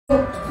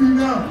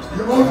now.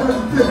 You're out of the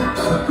thing.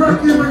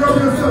 Cracky, bring up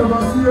yourself. I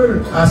see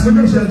you. I see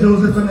Michelle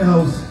Joseph in the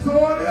house. So,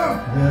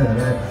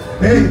 yeah.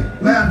 Hey,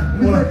 man.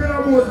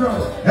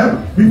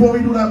 Before we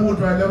do that boat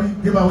ride, let me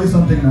give away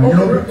something now.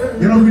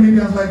 You know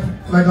Grenadians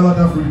like a lot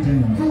of free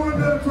things.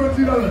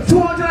 $220.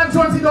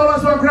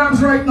 $220 for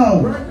grams right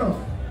now.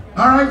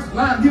 Alright,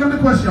 Lion, give them the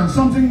question.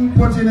 Something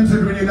pertaining to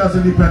Grenada's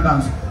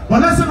independence.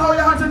 But listen how you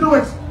had to do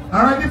it.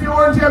 Alright, if you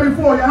weren't here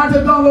before, you had to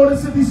download the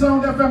City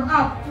Sound FM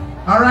app.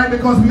 Alright,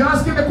 because we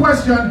ask you the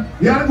question,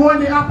 you had to go in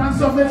the app and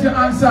submit your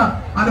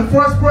answer. And the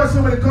first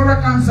person with the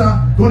correct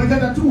answer going to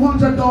get a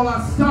 $200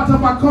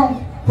 startup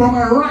account from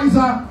a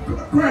Riser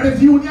Credit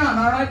Union,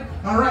 alright?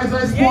 A Riser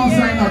is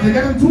sponsoring now. They're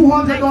getting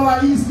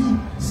 $200 easy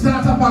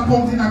startup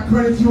account in a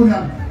credit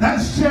union.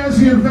 That's shares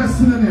you're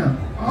investing in here.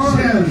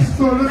 Shares.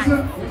 So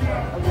listen.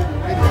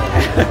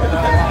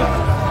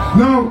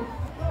 Now,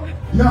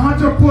 you have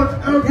to put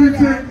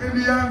everything in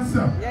the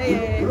answer.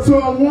 So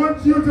I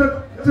want you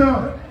to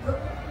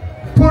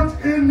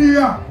put in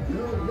the app.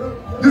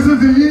 This is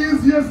the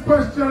easiest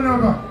question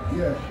ever.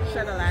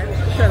 Shut the line.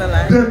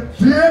 The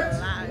date,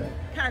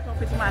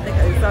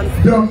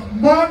 the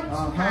month,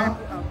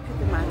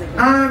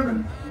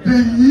 and the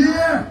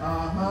year.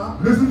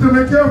 Listen to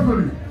me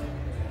carefully.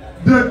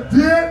 The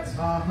date,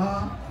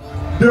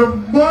 the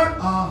month,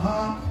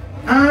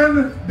 and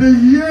the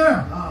year.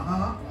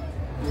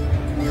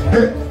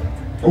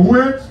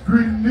 Which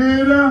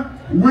Grenada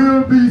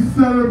will be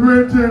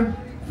celebrating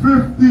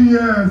 50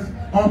 years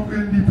of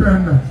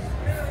independence.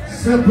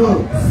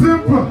 Simple.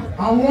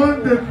 I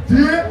want the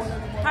date,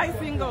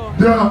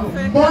 the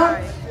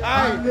month,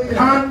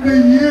 and the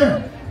year.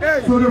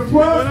 So the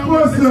first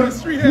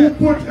person who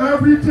put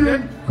everything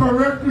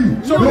correctly,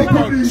 show me the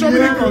crowd.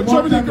 I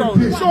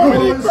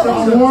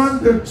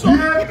want the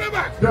date,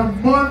 the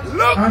month,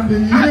 and the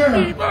year.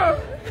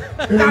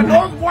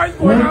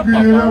 When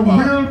Grenada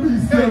will be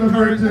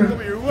celebrating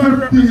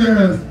 50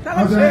 years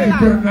as an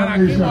independent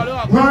nation.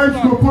 Right,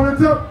 so pull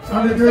it up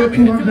and they get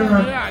 $220.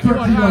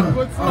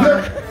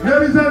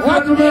 Ladies and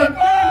gentlemen,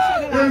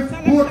 it's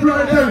boat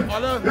riding.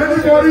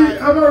 Anybody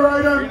ever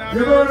ride on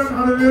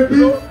the lady?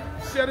 No,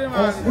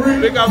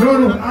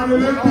 on the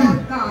lady.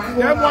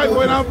 You have to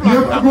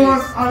go on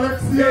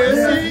Alexia.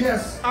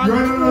 Yes. You're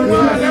on the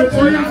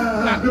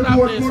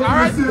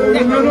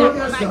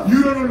you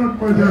don't know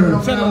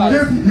nothing about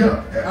that.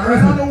 I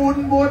ride on the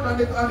wooden boat and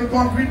the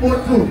concrete boat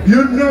too.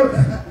 You know,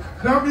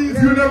 that means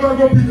you never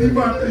go Petite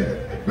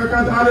Martinique.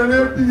 Because all the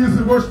lady is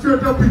to go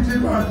straight up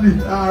Petite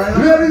Martinique.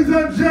 Ladies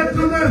and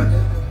gentlemen,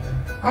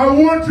 I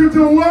want you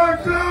to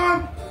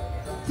welcome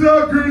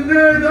to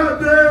Grenada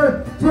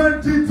Day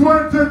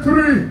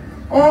 2023.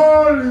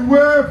 All the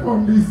way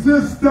from the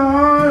sister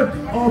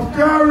of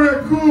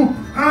Carriacou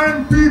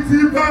and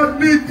Petite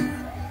Martinique,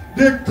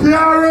 the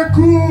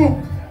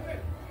Carriacou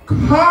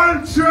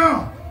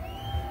culture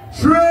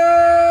train.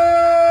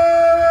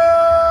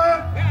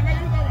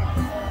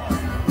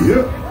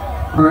 Yep.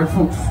 Alright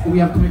folks, we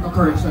have to make a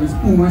correction. It's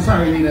Puma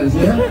Serenaders,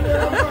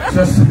 yeah?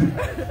 Just,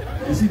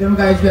 you see them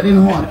guys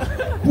getting hot.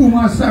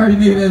 Puma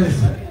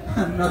Serenaders,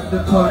 and not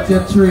the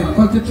culture train.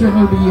 Culture train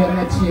will be here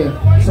next year.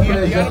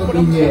 Somebody else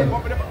will be here.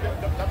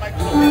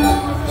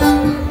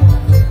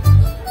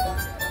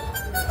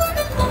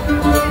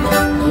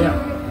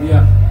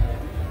 Yeah.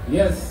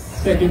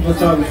 Yes, checking for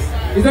service.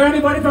 Is there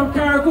anybody from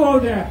Carriacou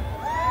out there?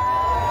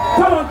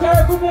 Come on,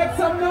 Carriacou, make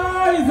some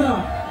noise!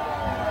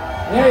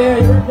 Yeah,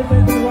 you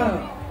represent it well.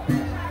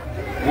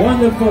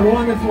 Wonderful.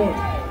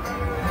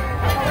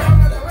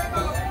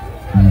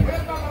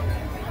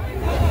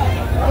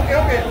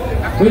 Okay.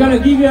 We're gonna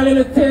give you a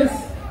little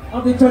taste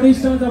of the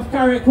traditions of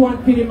Carriacou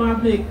and Petite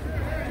Martinique.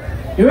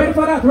 You ready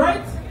for that,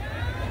 right?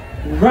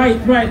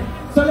 Right.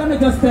 So let me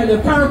just tell you,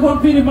 Carriacou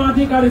and Petite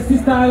Martinique are the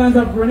sister islands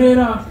of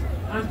Grenada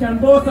and can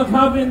boast of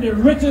having the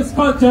richest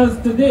cultures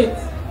to date.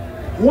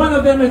 One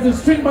of them is the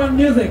string band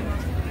music.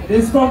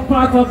 This forms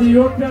part of the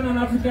European and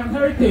African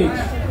heritage.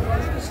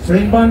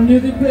 String band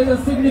music plays a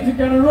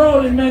significant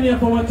role in many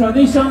of our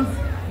traditions,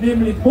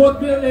 namely boat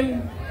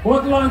building,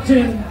 boat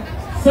launching,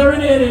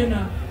 serenading,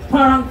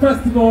 parang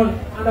festival,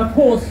 and of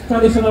course,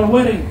 traditional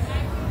weddings.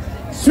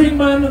 String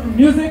band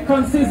music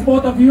consists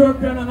both of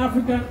European and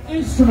African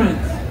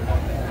instruments.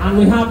 And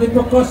we have the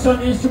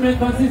percussion instrument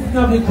consisting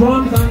of the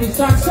drums and the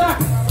shak-shak.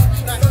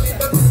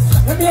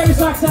 Let me hear the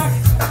shak-shak.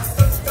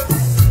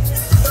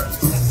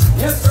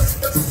 Yes.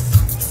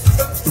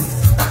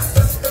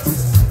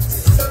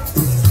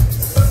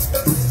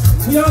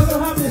 We also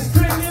have the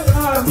string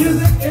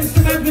music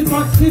instrument which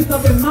consists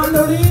of a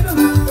mandolin.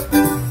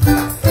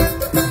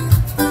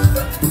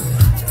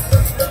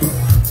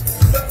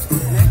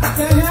 I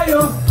can hear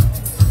you.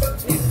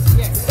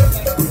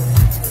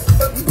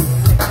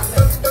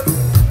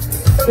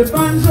 The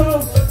banjo,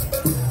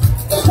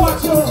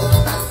 quattro,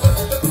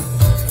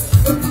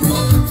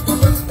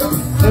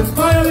 the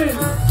violin,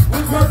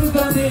 which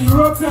represent the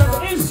European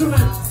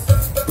instruments.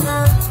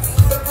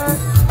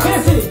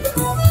 Casey,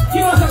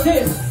 give us a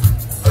taste.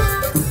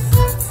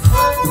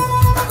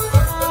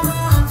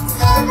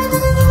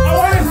 I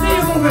want to see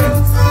you moving.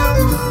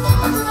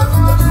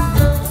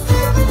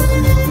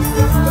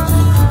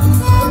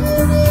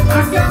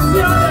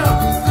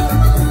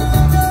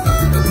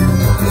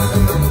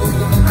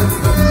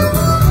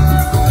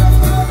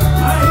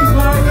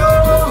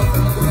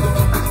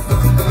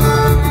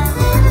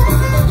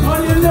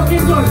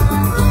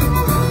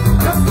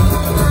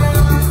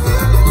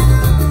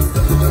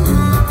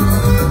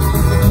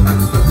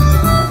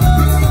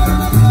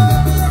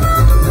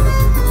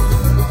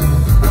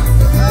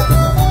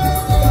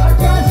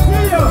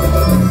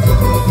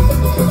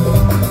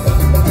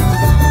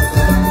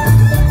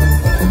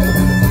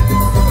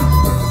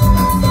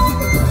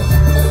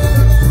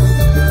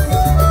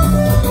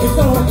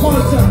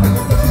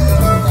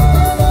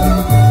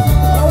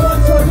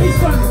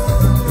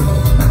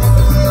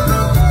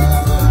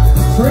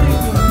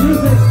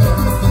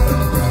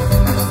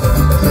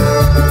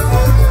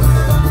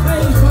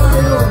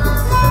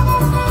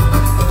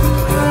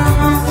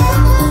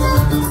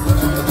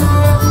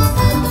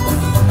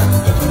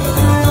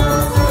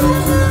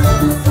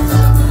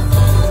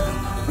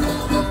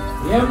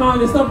 Yeah, man,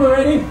 the stuff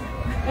already.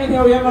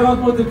 Anyhow, we have a lot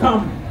more to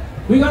come.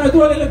 We're going to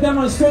do a little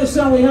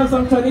demonstration. We have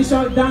some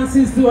traditional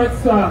dances to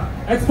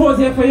expose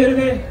here for you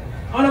today.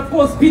 And of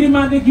course, Petite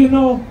Martinique, you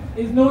know,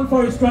 is known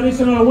for its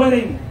traditional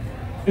wedding.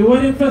 The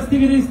wedding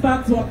festivities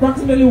start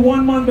approximately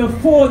 1 month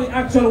before the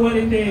actual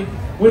wedding day,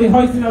 with the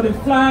hoisting of the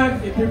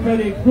flag. They prepare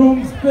the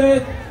groom's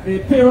bed, the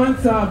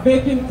parents are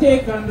baking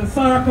cake and the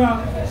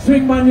saraka,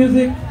 string band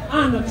music,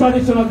 and the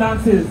traditional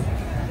dances.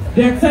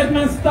 The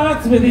excitement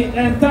starts with the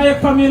entire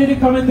community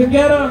coming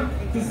together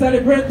to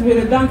celebrate with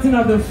the dancing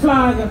of the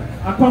flag,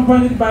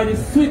 accompanied by the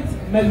sweet,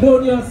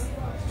 melodious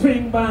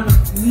string band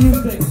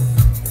music.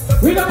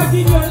 We're going to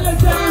give you a little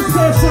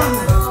demonstration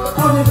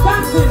of the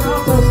dancing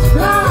of the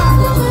flag.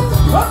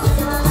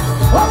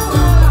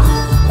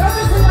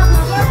 Everything that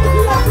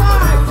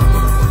flag.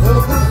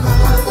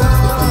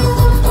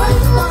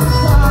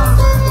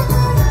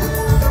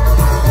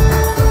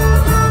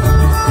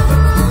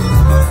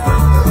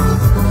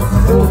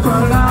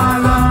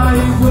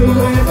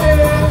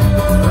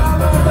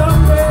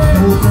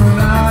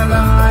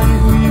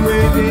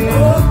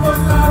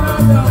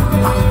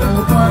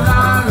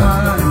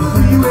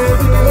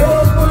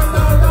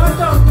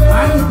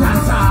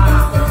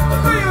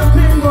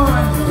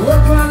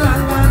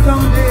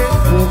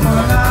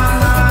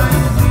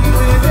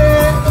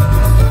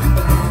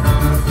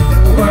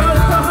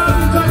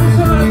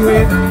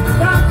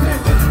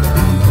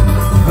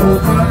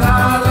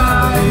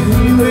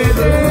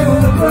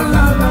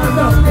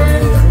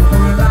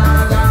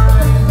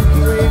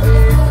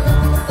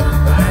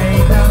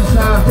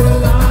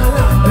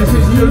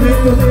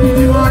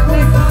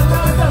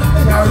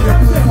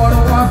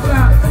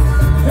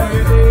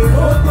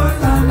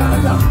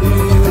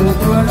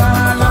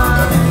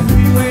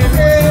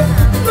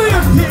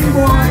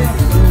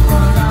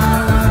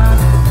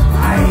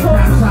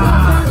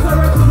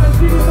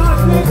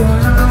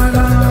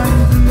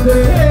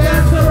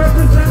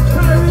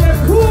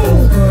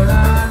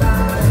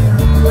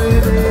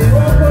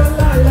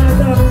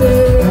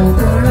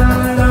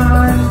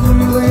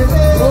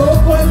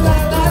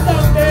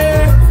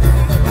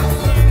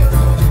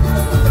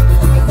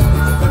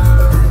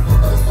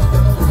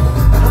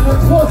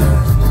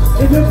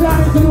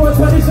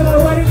 Traditional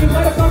wedding, you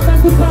gotta come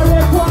down to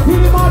Carriacou and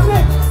Petite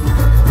Martinique.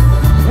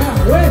 Yeah,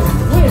 wait.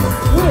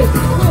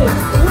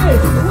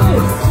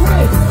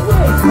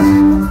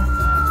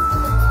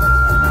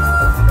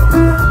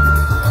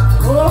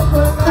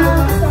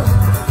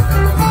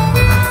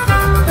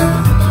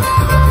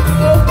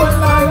 Open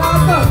la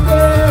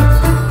there.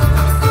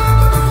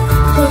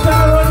 So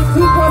generally 2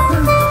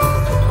 persons.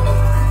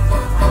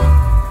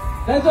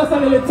 That's just a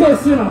little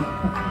taste, you know.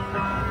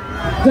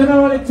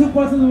 Generally 2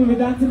 persons will be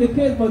dancing the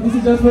cake, but this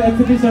is just for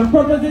exhibition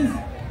purposes.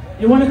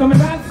 You want to come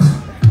and dance?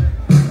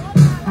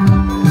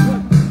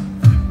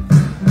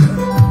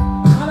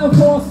 And of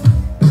course,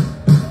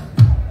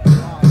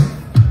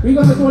 we're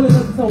going to do a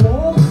little bit of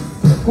waltz.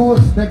 Of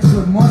course, next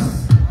we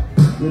must.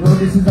 You know,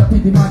 this is a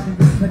Petite Martinique,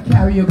 this is a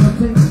karaoke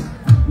thing.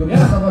 You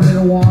must have a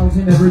little waltz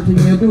in everything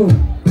you do.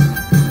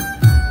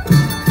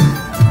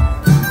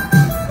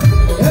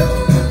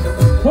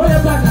 Hold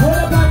your back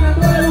and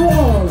do a little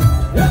waltz.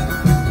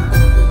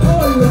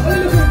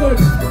 Looking good.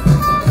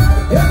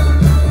 Yeah.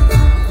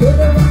 Good,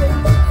 everybody.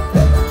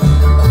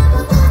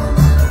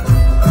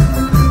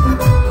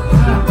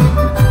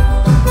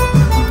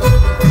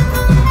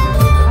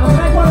 I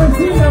like what I'm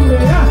seeing them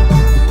there, yeah.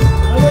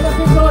 Are you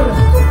looking good?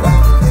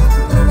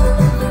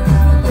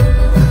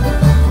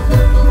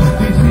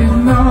 This is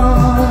now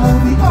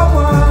the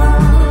hour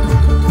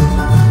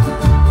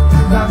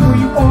that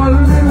we've all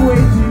been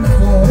waiting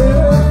for.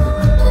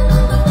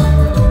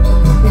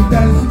 It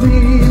has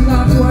been a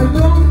quite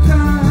long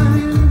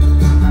time,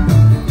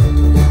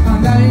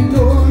 and I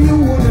know you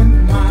wouldn't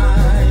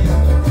mind,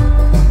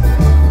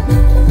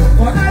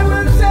 but I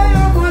will say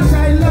how much I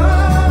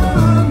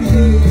love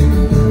you.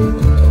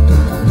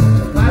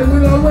 I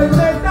will always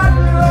let that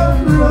love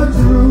flow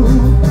through.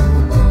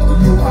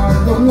 You are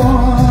the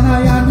one I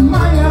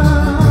admire.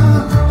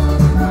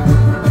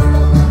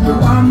 You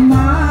are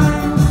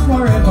mine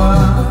forever,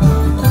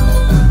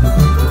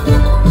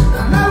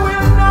 and I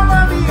will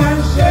never be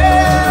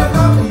ashamed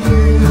of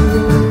you.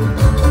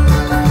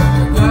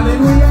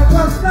 Hallelujah,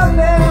 just the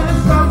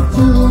best of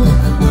two.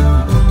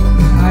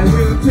 I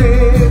will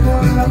take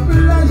all the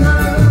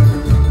pleasure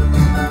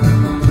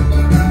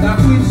that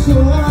we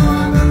show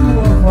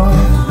to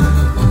us.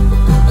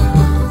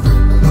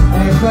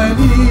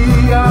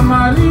 Maria,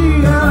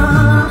 Maria,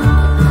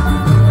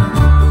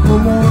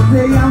 como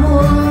te amo,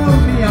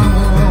 mi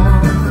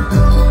amor.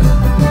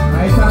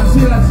 Ay, tan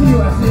sila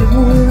hace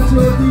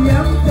mucho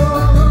tiempo.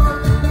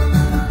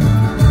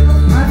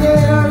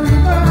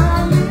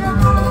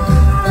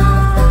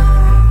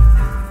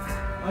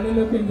 All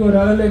looking good,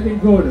 all looking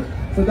good.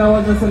 So that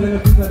was just a little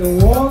piece of the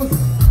walls.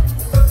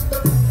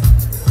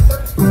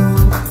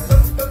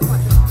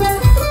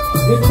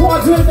 The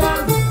quadrille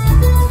dance,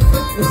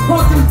 the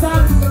Scottish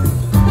dance.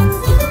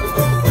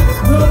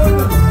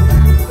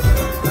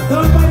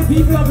 Done by the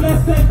people of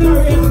Leicester and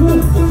Carriacou.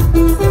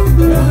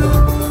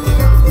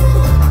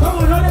 Come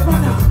on, hold it back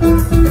now.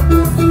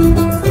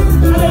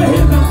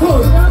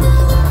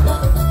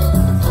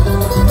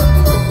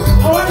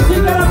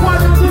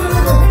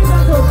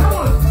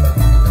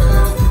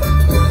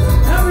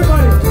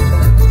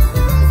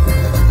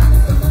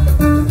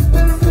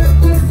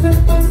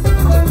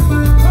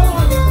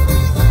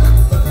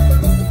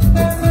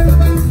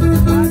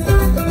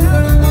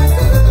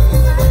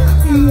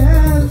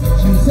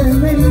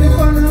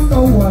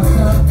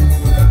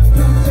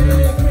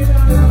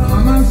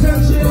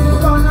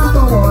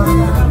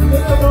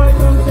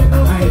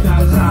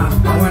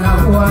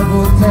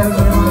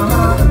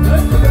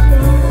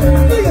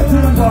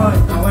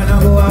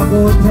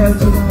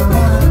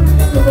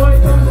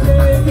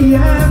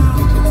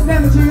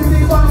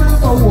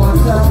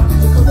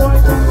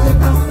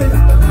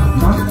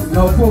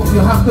 you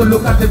have to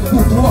look at the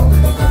footwork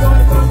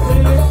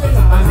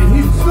and the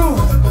hips too.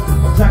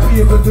 Jackie,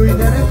 you could do it,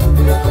 then?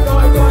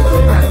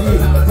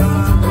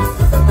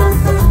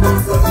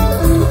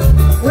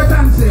 Wait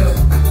until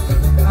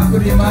I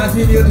could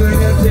imagine you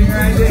doing your thing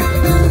right there.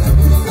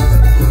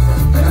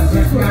 That's a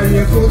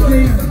Carriacou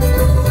thing.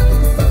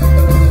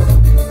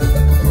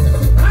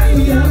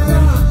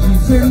 She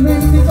said,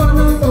 make me fun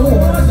of the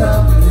water.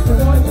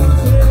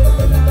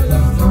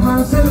 Mama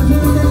said,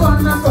 give me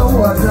fun of the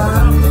water.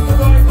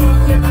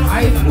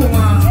 I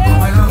Puma,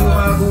 when I'm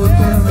going to go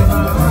tell me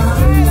mama.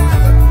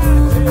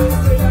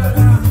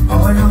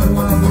 When I'm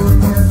going to go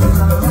tell me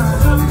mama.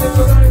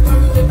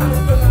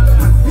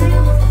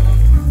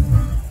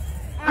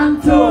 And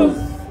toes.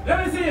 Let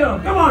me see you.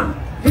 Come on.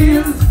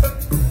 Heels.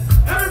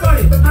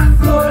 Everybody. And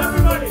toes.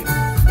 Everybody.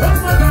 One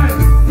more time.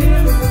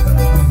 Heels.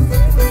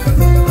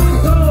 And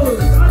toes.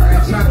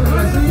 Alright, Chuck, I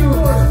see you.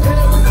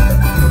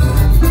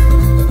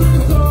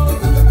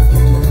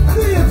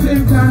 Do you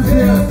think I'm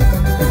here?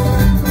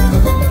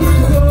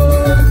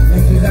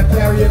 This is a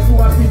Carriacou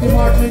and Petite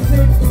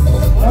Martinique.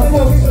 Of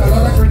course, a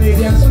lot of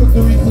Grenadians could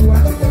do it too.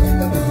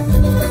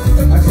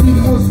 I see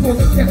most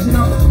folks catching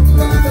up.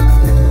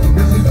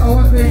 This is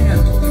our thing.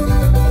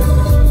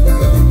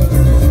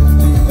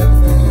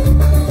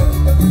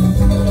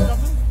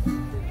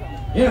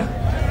 Yeah.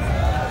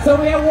 So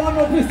we have one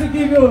more piece to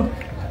give you.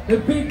 The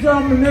Big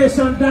Drum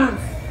Nation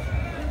Dance.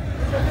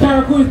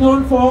 Carriacou is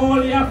known for all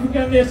the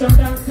African nation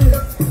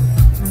dances.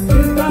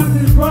 This dance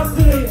is brought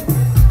to the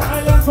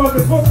island from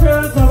the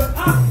footprints of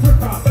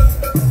Africa.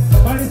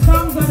 By the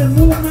songs and the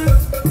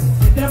movements,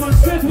 it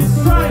demonstrates which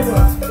tribe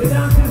the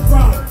dance is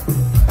from.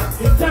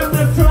 The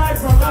Tamil tribe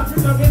from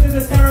Africa visited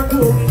the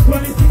Carriacou in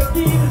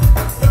 2016,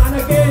 and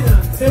again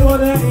they were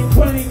there in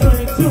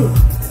 2022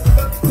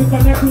 to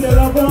connect with their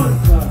loved ones.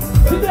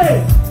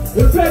 Today,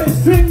 we play the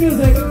string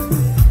music,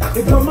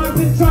 the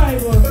Comanche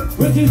tribe,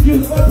 which is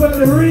used to open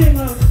the ring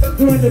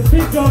during the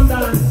Big Drum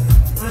dance,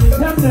 and the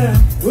Temne,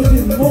 which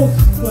is most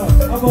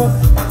of us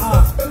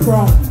are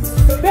from.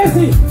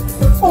 Bessie!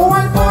 Oh,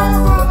 I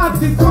marvel at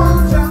the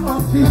culture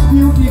of this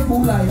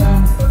beautiful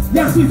island.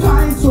 Yes, we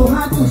find so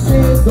hard to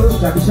say those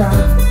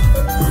traditions.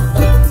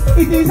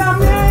 It is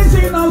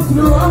amazing how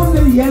throughout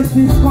the years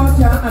this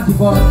culture has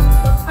evolved.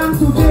 And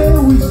today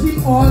we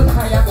see all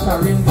kayaks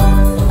are in.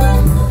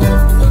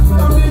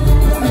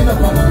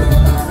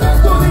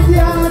 So the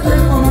yard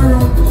and come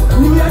around.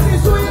 We hear the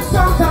sweet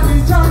songs that we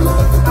chant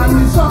and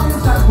the songs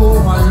that go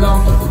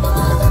along.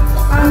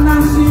 And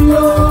Nancy,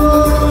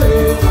 oh,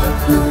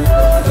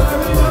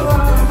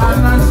 and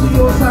Nancy,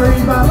 oh, sorry,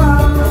 Baba.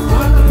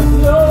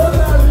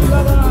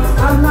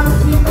 And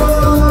Nancy, oh,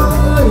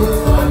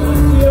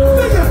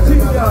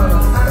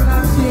 and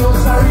Nancy, oh,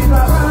 sorry,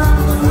 Baba.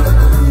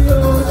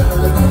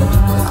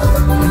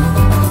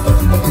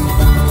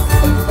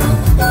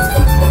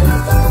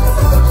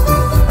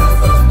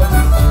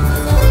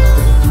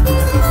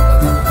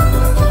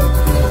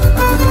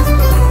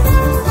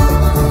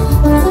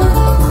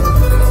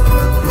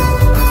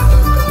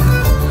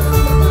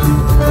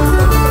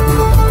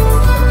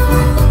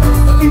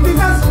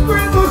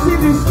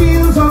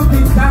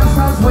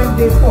 When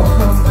they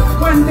perform,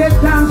 when they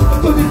dance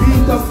to the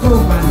beat of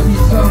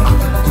romantic song.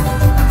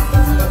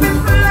 The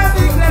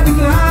bloody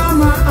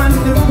glamour and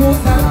the mood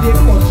that they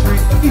portray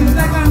is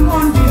like an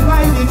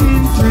undivided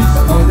interest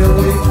all the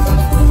way.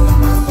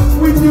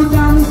 With new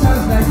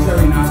dancers like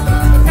Serenaders,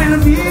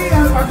 LB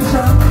and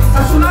Patricia,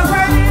 as soon as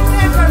I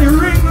enter the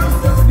ring,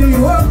 the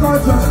whole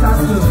crowd just starts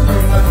to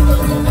sing.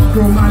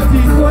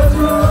 Romantic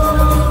control.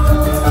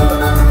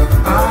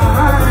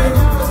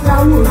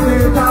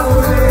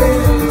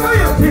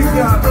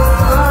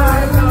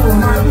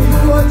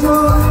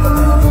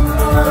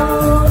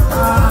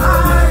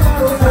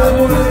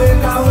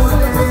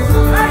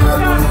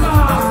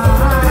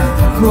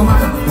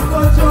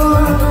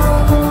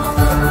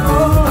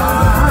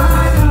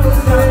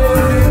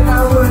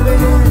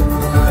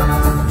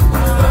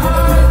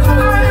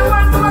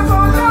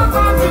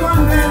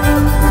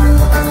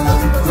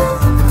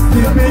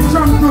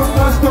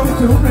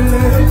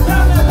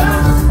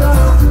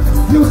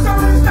 You saw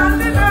me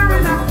standing there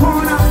in a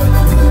corner,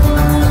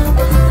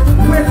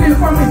 waiting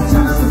for me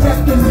chance to get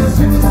in the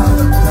center.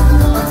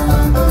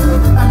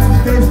 And then the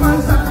baseman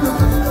sat down,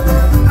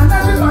 and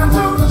everyone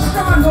told me,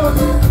 come on, Lord,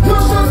 you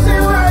should see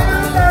right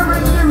there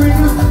in the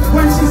ring.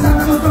 When she sat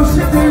down,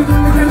 she did,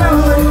 and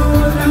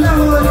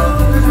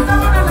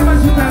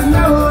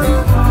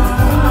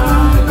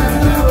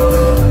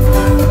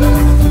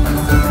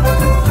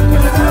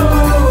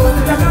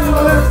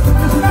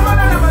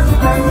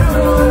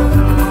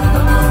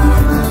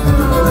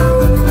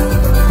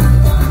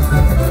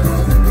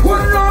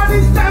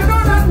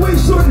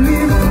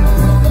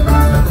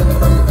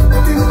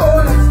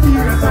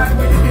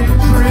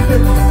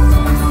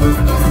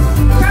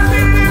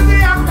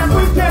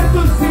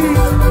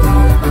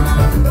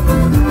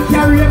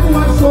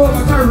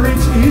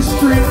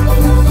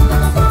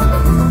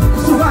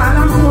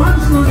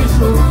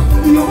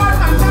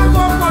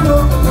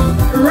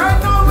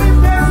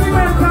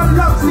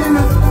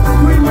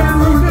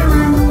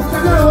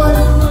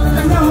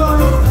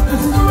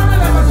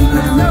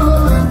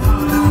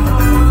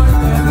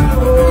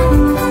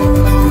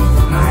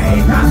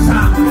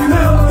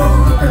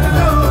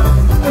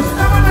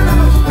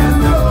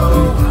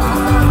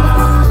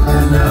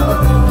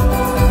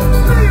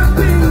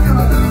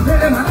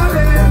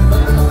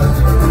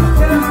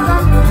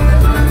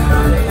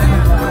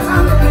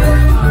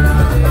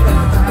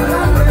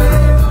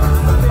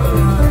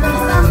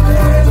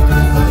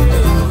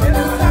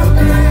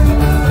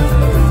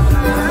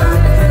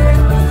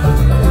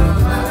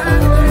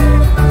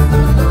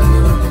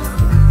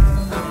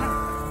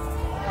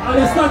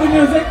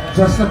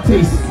Just a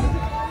taste.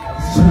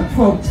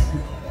 Folks,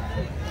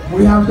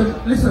 we have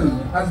the, listen,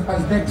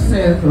 as Dex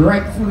says,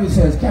 rightfully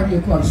says,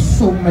 Carriacou has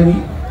so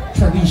many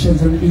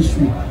traditions and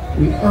history.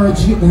 We urge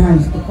you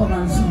guys to come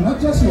and see,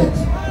 not just yet,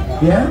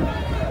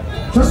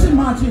 yeah? Just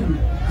imagine,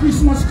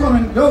 Christmas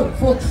coming, yo,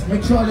 folks,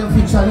 make sure you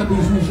fix all your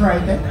business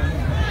right,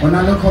 When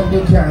I look up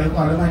the Carriacou,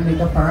 I might make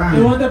a parang.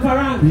 You want the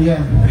parang?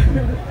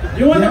 Yeah.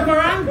 You want the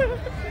parang?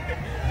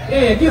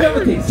 Yeah, give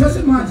everything. Just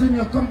imagine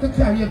you come to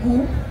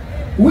Carriacou,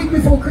 week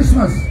before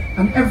Christmas,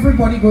 and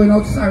everybody going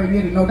out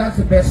Serenading. Now that's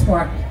the best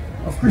part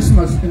of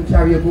Christmas in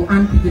Carriacou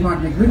and Petite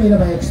Martinique, Grenada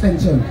by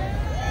extension.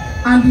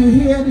 And you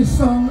hear the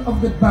song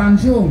of the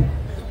banjo.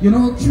 You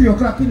know, 3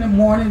 o'clock in the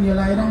morning, you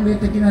lie down there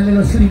taking a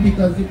little sleep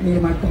because you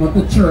might come out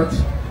to church.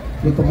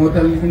 You come out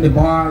in the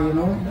bar, you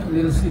know, a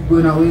little sleep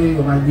going away,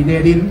 you might be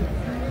dead in.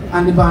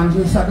 And the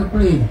banjo start to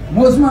play.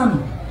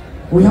 Mosman,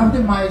 we have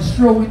the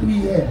maestro with me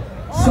here.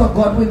 So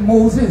God with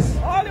Moses.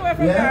 All the way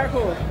from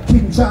Carriacou.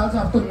 King Charles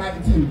after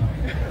 19.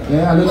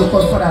 Yeah, a little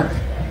call for that.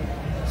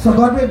 So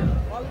Godwin,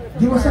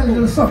 give us a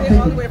little something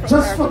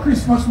just for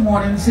Christmas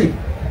morning sake,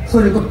 so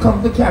they could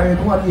come to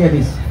Carriacou and hear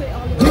this.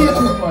 Give it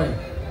to boy.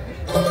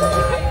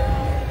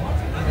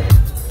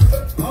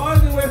 All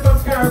the way from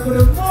Carriacou,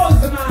 the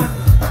most man.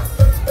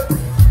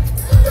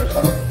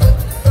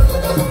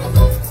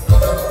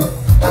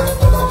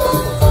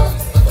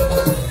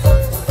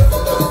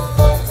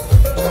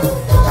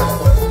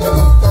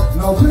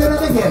 Now play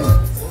that again.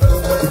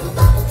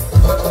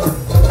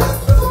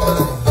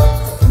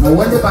 Now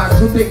when the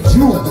banjo take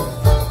June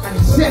and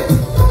it's set,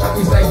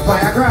 it's like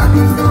Viagra.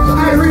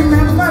 I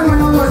remember when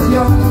I was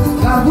young,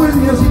 that when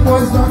music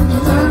was done, the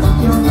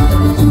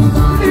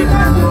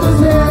banjo was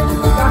there,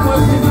 that was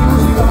the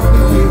music of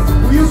the day.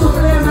 We used to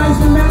play a nice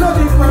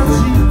melody from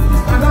G,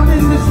 and that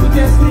business we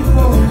just need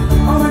for.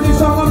 And when the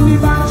song of the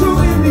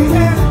banjo in the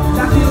air,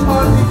 that is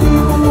all the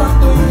people want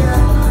to hear.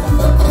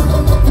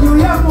 New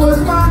York was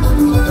man.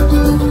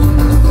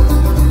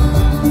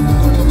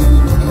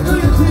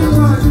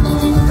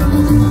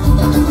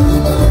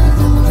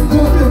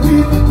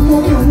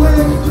 Move your way.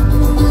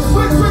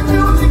 Sweet, sweet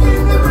music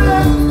in the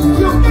blood.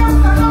 You can't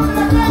stand up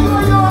like you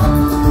are.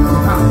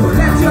 Have to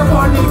let your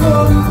body go.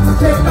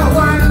 Take a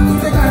wine,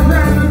 take a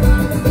drink.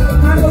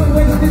 And don't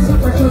waste this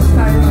precious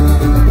time.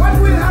 What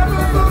will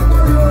happen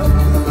tomorrow?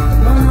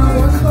 Don't know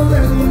what's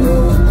already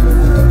know.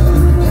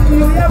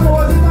 You hear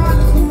more than that.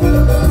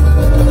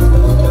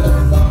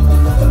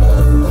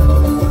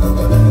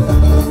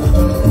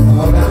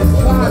 Oh, that is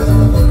fast.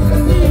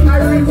 I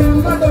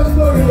remember those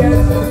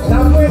glorious.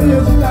 That way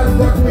music has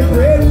brought me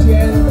great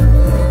tears.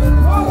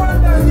 No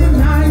wonder the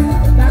night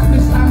that the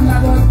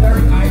standard was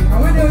very high. And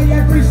when you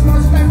hear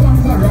Christmas time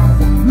comes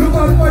around, look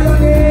out for your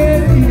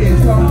name in a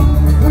song.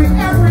 With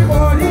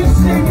everybody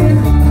singing,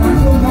 and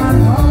no man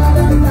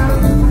other than that.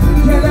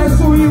 Tell us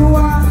who you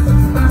are,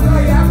 and how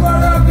you're for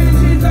a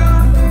visitor.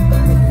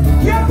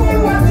 Careful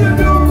what you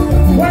do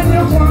when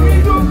you come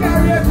into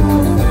Carriacou.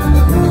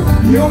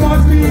 You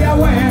must be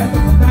aware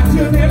that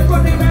your name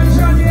could be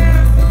mentioned here.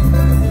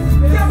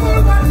 Careful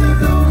what you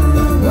do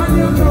when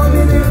you throw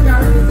in the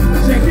car.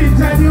 Check it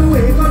time you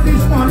wake up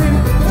this morning.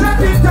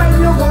 Check it time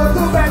you go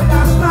to bed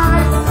last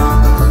night.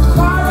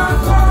 Far and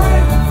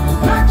forward,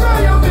 make sure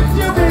you fix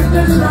your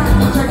business right.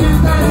 Check it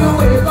time you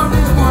wake up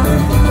this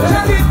morning.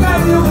 Check it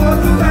time you go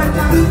to bed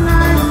last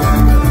night.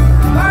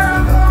 Far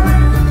and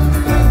forward.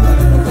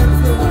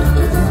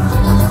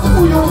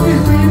 Who you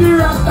is me the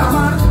Rasta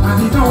man, and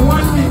he don't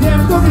want me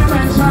them to be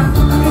mentioned.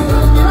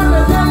 You have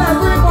to tell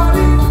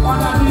everybody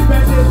under the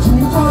bed they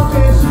choose for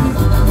faces.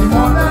 The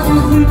mother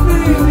is with me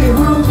in the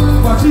room,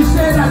 but she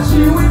said that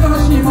she will not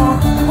she more.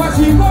 But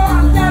she go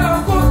and tell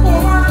her good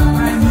woman,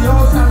 and the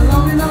house and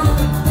loving her.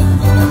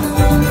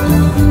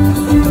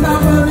 Things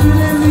happening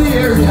in the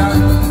area,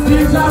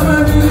 things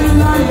happening in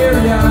my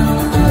area.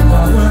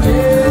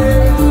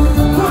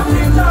 Good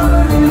things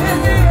happening in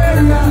the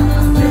area,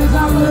 things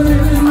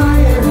happening in my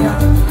area.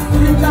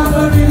 Things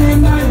happening in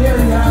my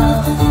area.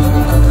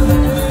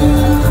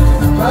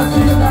 But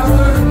things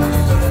happening.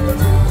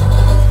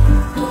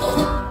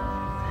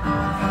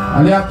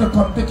 And you have to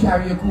come to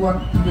Carriacou and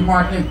Petite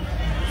Martinique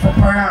for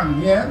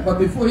Parang, yeah? But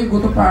before you go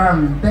to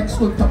Parang, Dex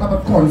will talk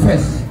about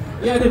Confess.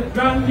 Yeah, the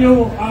brand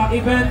new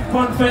event,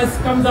 Confess,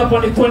 comes up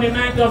on the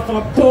 29th of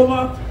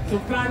October. So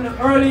plan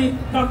early,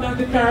 come down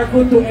to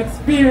Carriacou to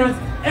experience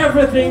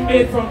everything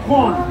made from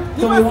corn.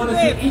 So we want to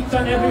see each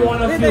and every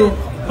one of you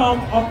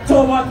come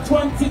October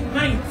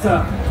 29th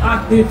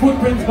at the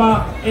Footprints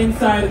Bar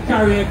inside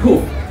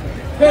Carriacou.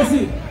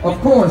 Basically, of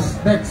course,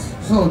 Dex.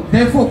 So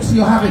there folks,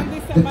 you have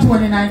it, the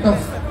 29th of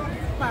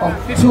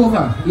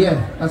October. Yeah,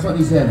 that's what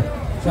he said.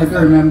 Try to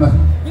remember.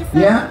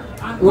 Yeah,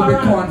 will be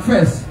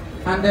Confess.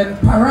 And then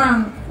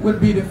Parang will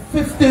be the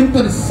 15th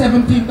to the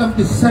 17th of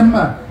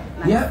December.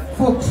 Yeah,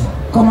 folks,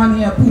 come on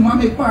here. Puma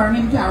make Parang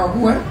in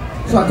Carriacou.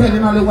 So I tell you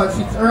now, watch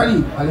it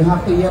early. I'll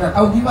have to hear that.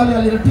 I'll give you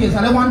a little taste.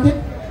 I don't want it.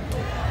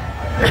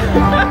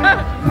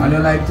 I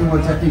don't like too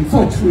much, I think.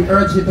 Folks, we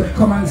urge you to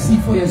come and see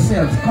for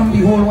yourselves. Come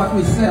behold what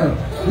we sell.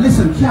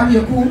 Listen,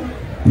 Carriacou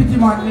Petite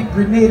Martinique,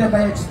 Grenada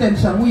by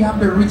extension, we have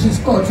the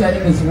richest culture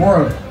in this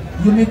world.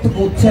 You need to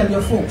go tell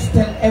your folks,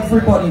 tell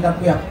everybody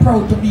that we are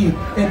proud to be a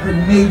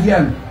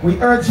Grenadian. We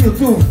urge you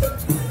to.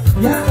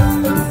 Yeah.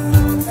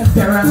 And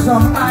there are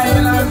some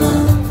islands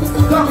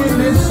down in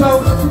the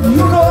south, you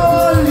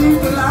know,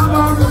 leave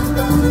Lama.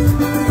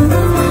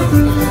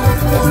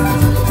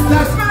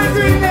 That's my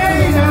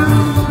Grenada,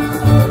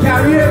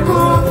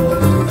 Carriacou,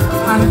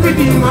 and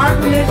Petite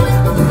Martinique,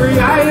 3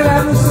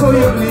 islands so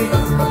unique.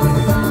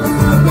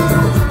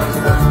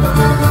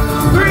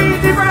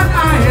 3 different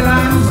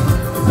islands,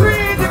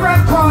 3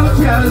 different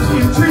cultures,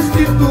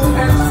 interested to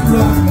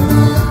explore.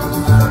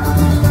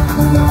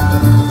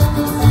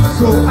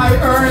 So I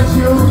urge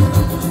you,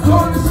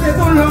 don't stay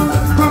too long,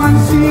 come and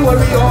see where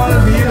we all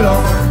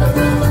belong.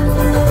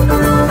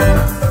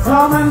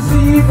 Come and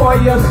see for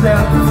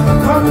yourself,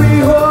 come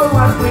behold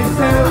what we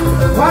sell,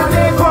 what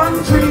the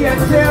country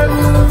entails.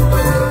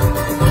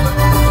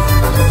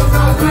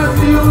 Not a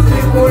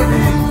beautiful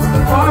thing,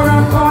 or a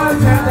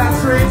culture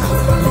that's rich,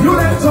 you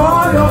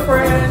enjoy your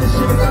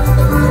friendship.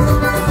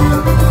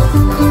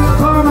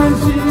 Come and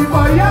see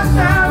for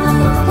yourself,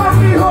 come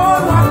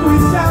behold what we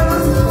sell,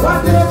 what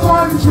the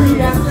country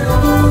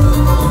entails.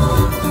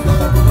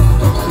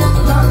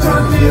 Not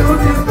just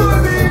beautiful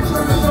thing,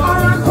 or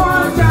a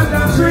culture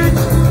that's rich,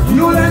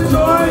 you'll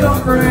enjoy your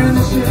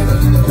friendship.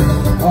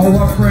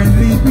 Our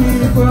friendly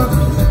people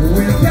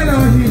will tell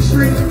our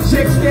history,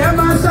 Shakespeare,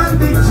 Mass and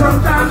Big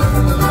Trumpet.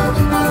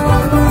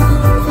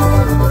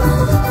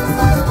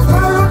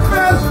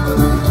 Confess,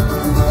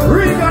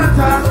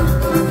 regatta,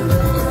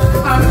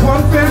 and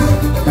confess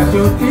that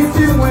you're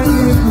eating when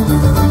you do.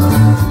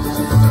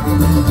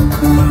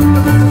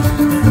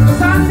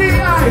 Sandy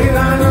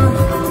Island,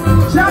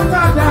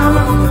 Chatham,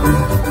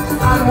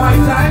 and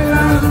White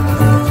Island.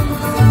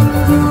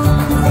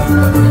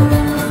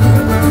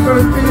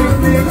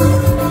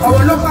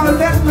 Our local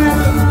deathman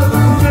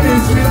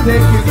is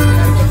mistaken.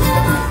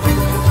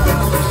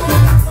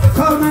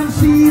 Come and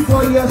see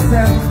for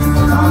yourself,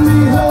 come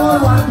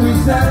behold what we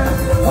sell,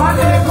 what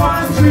a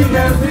country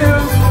can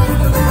build.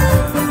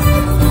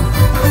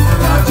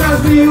 Not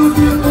just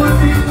beautiful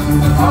things,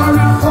 or a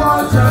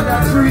culture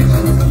that's rich,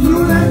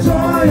 you'll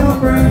enjoy your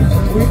friend.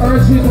 We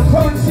urge you to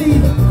come and see,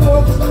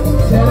 folks.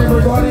 Tell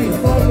everybody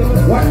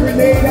what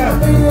Grenada,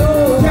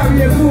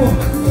 Carriacou,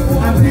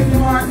 and Petite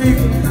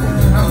Martinique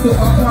have to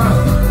offer.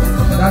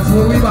 That's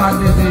what we want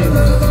this day.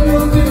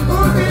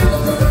 Beautiful things,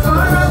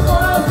 or a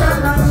culture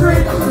that's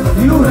rich,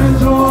 you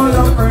enjoy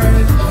your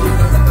friend.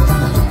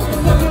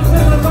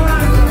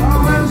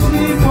 Come and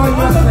see for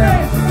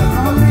yourself.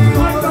 Come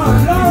behold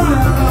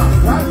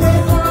what they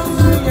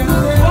country and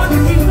on the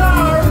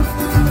guitar,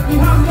 we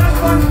have that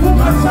one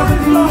Puma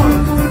solid Lord.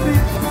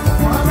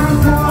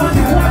 On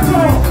the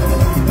quattro,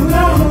 you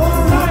know,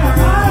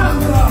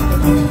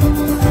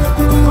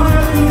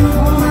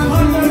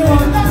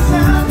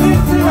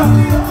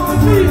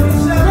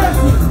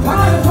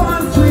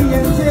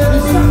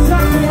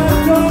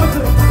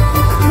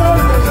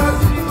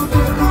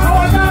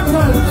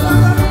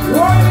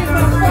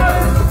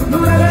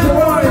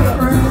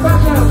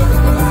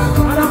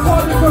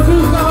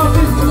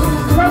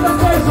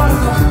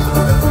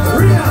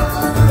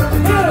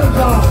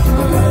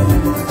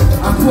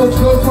 folks,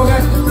 don't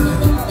forget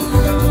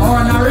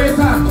our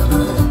narrator,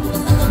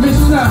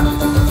 Mr.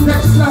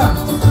 Dexter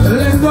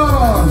Lendor.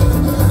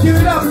 Give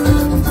it up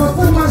for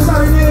Puma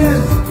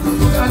Serenaders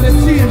and the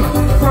team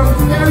from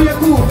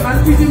Carriacou and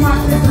Petite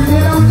Martinique.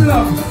 Grenada with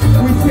love.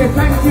 We say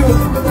thank you,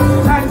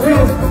 thank you,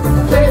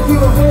 thank you,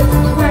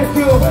 thank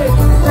you,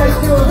 thank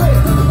you,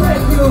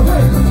 thank you,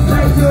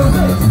 thank you,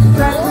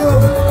 thank you,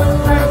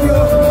 thank you.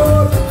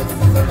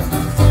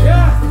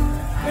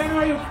 Yeah,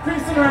 anyway, you're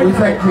Christian right now. We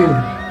thank you.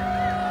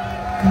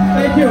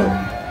 Thank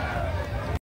you.